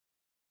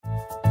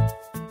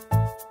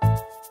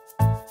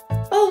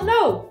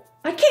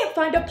I can't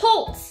find a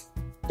pulse.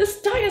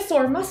 This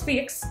dinosaur must be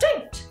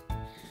extinct.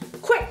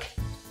 Quick,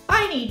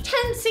 I need 10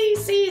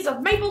 cc's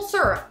of maple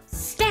syrup,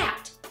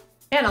 stat,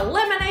 and a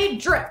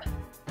lemonade drip.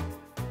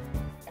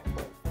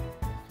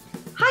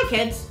 Hi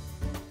kids,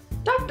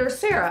 Dr.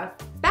 Sarah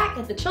back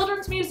at the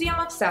Children's Museum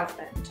of South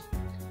Bend.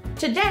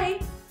 Today,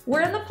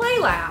 we're in the play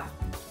lab.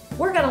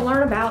 We're gonna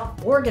learn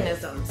about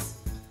organisms.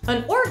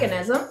 An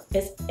organism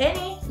is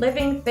any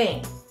living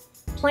thing.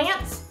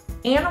 Plants,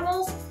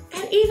 animals,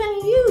 and even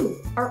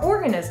you are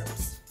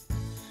organisms.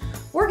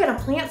 We're gonna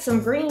plant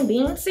some green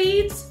bean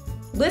seeds,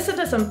 listen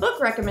to some book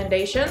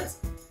recommendations,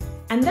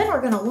 and then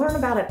we're gonna learn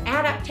about an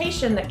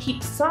adaptation that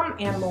keeps some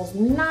animals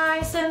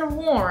nice and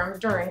warm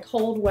during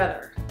cold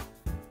weather.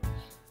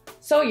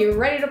 So you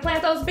ready to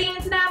plant those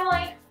beans,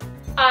 Natalie?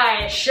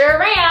 I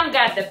sure am.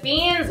 Got the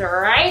beans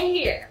right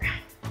here.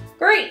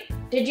 Great.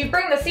 Did you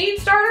bring the seed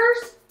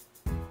starters?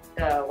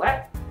 The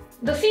what?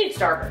 The seed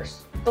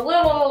starters. The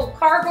little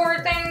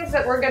cardboard things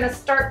that we're gonna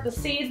start the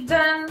seeds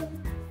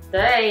in.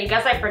 I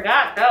guess I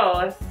forgot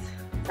those.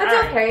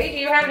 That's okay. Do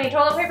you have any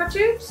toilet paper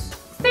tubes?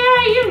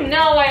 Sarah, you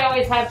know I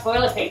always have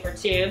toilet paper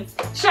tubes.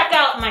 Check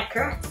out my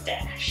current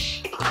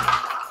stash.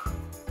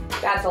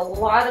 That's a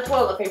lot of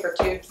toilet paper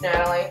tubes,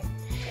 Natalie.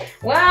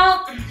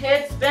 Well,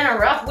 it's been a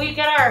rough week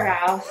at our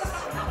house.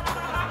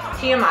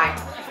 TMI.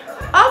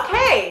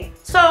 Okay,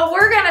 so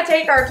we're gonna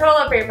take our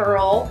toilet paper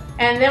roll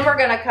and then we're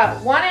gonna cut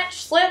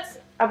 1-inch slits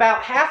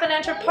about ½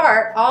 inch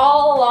apart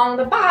all along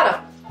the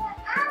bottom.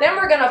 Then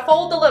we're gonna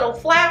fold the little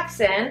flaps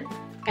in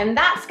and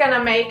that's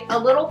gonna make a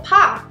little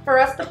pot for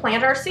us to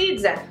plant our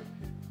seeds in.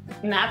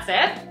 And that's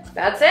it?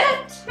 That's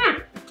it.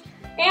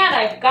 And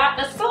I've got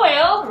the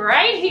soil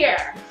right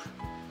here.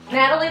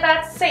 Natalie,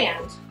 that's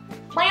sand.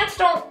 Plants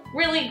don't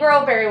really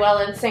grow very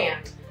well in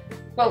sand.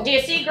 Well, do you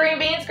see green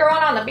beans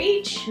growing on the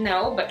beach?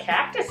 No, but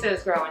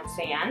cactuses grow in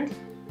sand.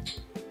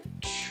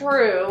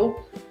 True,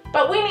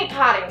 but we need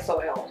potting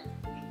soil.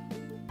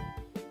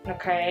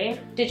 Okay.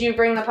 Did you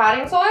bring the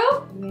potting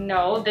soil?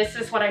 No, this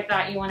is what I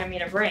thought you wanted me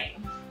to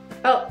bring.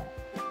 Oh,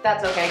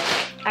 that's okay.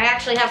 I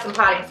actually have some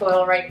potting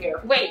soil right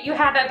here. Wait, you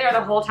had that there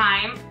the whole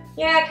time?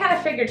 Yeah, I kind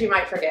of figured you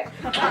might forget.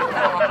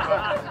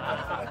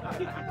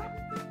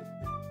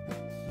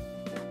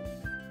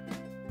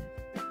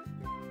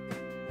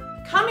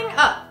 Coming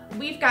up,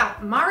 we've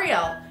got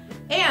Marielle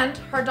and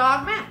her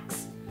dog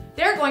Max.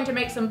 They're going to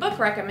make some book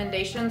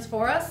recommendations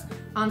for us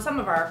on some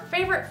of our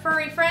favorite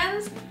furry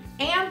friends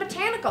and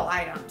botanical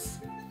items.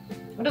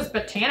 What does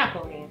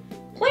botanical mean?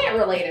 Plant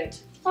related.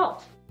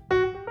 Oh.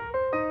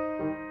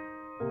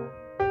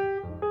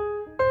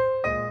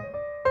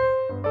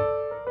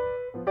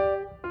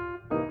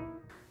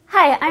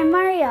 Hi, I'm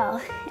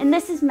Marielle, and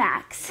this is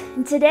Max.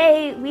 And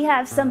today we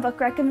have some book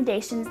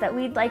recommendations that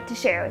we'd like to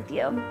share with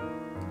you.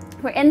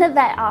 We're in the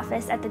vet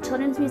office at the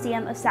Children's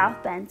Museum of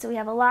South Bend, so we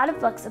have a lot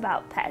of books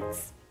about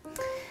pets.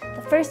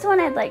 The first one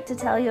I'd like to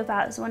tell you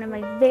about is one of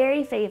my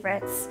very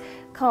favorites,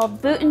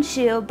 called Boot and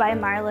Shoe by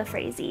Marla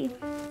Frazee.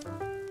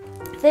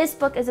 This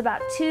book is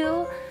about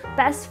two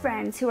best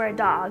friends who are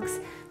dogs,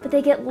 but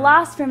they get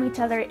lost from each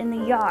other in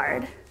the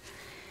yard.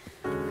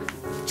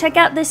 Check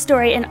out this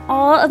story and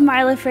all of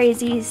Marla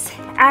Frazee's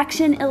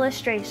action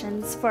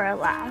illustrations for a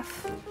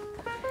laugh.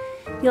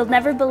 You'll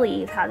never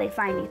believe how they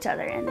find each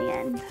other in the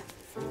end.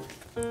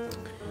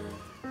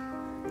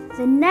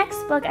 The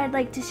next book I'd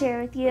like to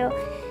share with you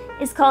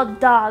is called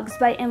Dogs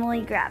by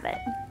Emily Gravett.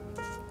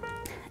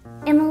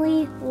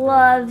 Emily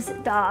loves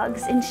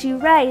dogs and she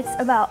writes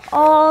about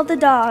all the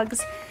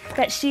dogs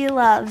that she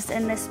loves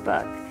in this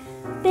book.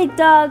 Big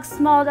dogs,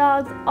 small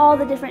dogs, all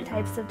the different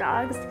types of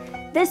dogs.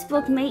 This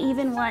book may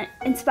even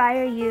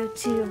inspire you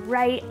to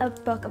write a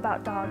book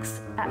about dogs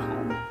at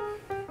home.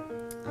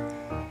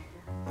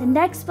 The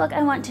next book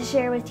I want to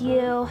share with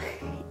you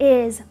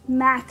is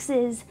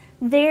Max's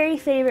very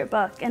favorite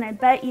book, and I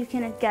bet you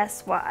can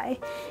guess why.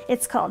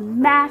 It's called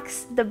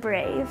Max the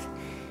Brave.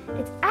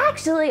 It's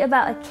actually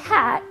about a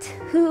cat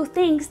who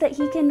thinks that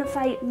he can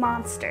fight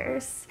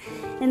monsters.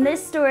 In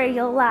this story,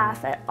 you'll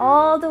laugh at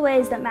all the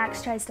ways that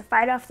Max tries to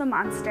fight off the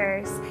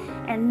monsters,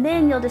 and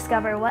then you'll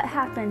discover what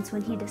happens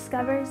when he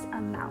discovers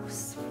a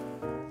mouse.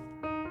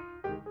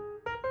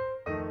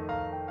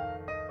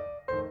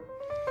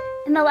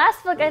 And the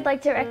last book I'd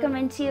like to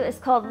recommend to you is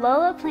called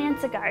Lola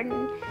Plants a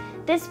Garden.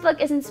 This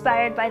book is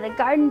inspired by the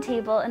garden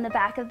table in the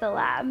back of the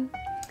lab.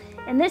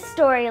 In this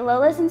story,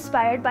 Lola's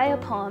inspired by a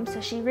poem, so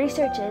she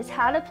researches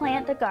how to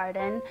plant a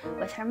garden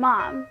with her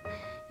mom.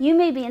 You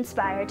may be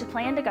inspired to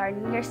plant a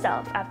garden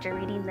yourself after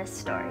reading this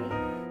story.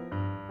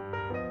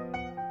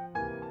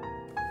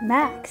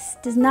 Max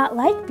does not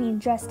like being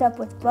dressed up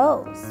with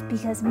bows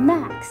because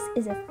Max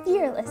is a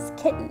fearless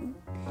kitten.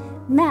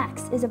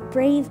 Max is a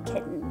brave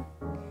kitten.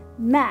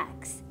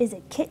 Max is a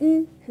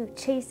kitten who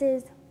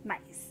chases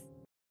mice.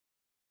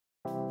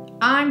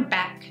 I'm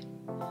back.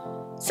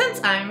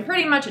 Since I'm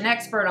pretty much an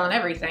expert on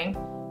everything,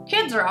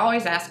 kids are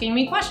always asking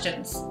me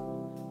questions.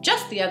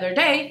 Just the other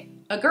day,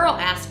 a girl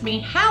asked me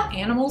how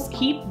animals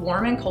keep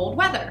warm in cold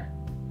weather.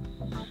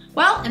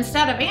 Well,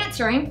 instead of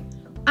answering,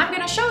 I'm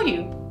going to show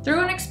you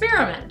through an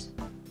experiment.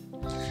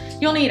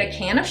 You'll need a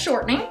can of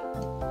shortening,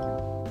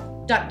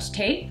 duct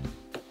tape,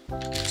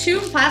 2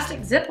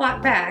 plastic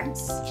Ziploc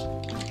bags,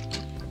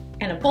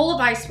 and a bowl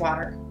of ice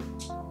water.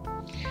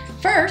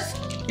 First,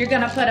 you're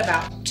going to put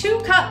about 2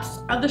 cups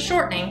of the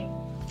shortening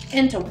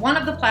into one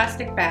of the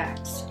plastic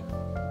bags.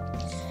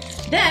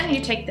 Then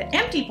you take the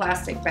empty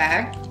plastic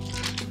bag,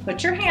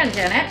 put your hand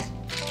in it,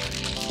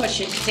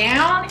 push it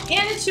down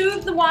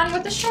into the one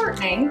with the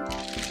shortening,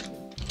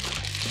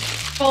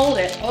 fold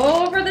it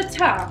over the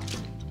top,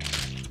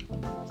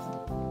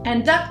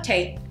 and duct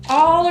tape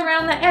all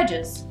around the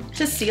edges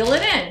to seal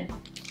it in.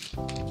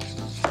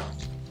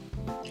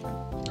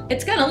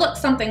 It's going to look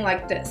something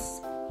like this.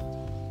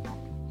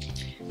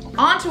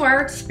 On to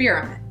our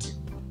experiment.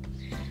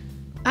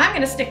 I'm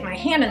going to stick my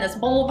hand in this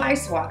bowl of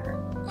ice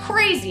water.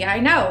 Crazy, I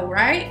know,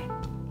 right?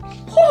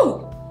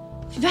 Whew,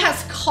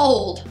 that's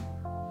cold.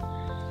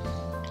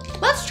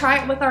 Let's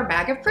try it with our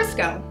bag of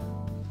Crisco.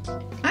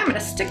 I'm going to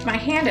stick my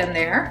hand in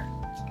there,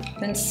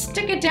 then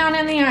stick it down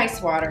in the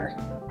ice water.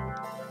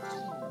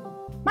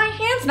 My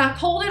hand's not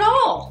cold at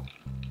all.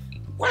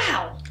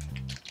 Wow.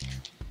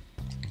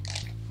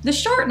 The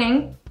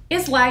shortening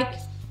is like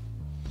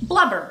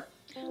blubber.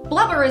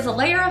 Blubber is a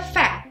layer of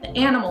fat that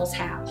animals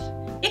have.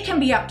 It can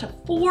be up to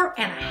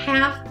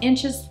 4.5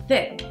 inches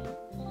thick.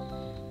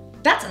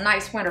 That's a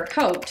nice winter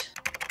coat.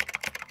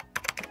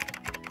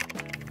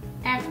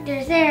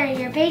 Dr. Sarah,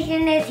 your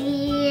patient is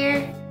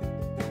here.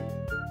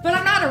 But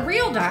I'm not a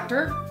real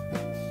doctor.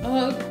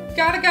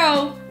 Gotta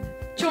go.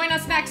 Join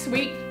us next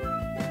week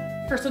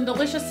for some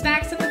delicious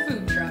snacks in the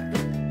food truck.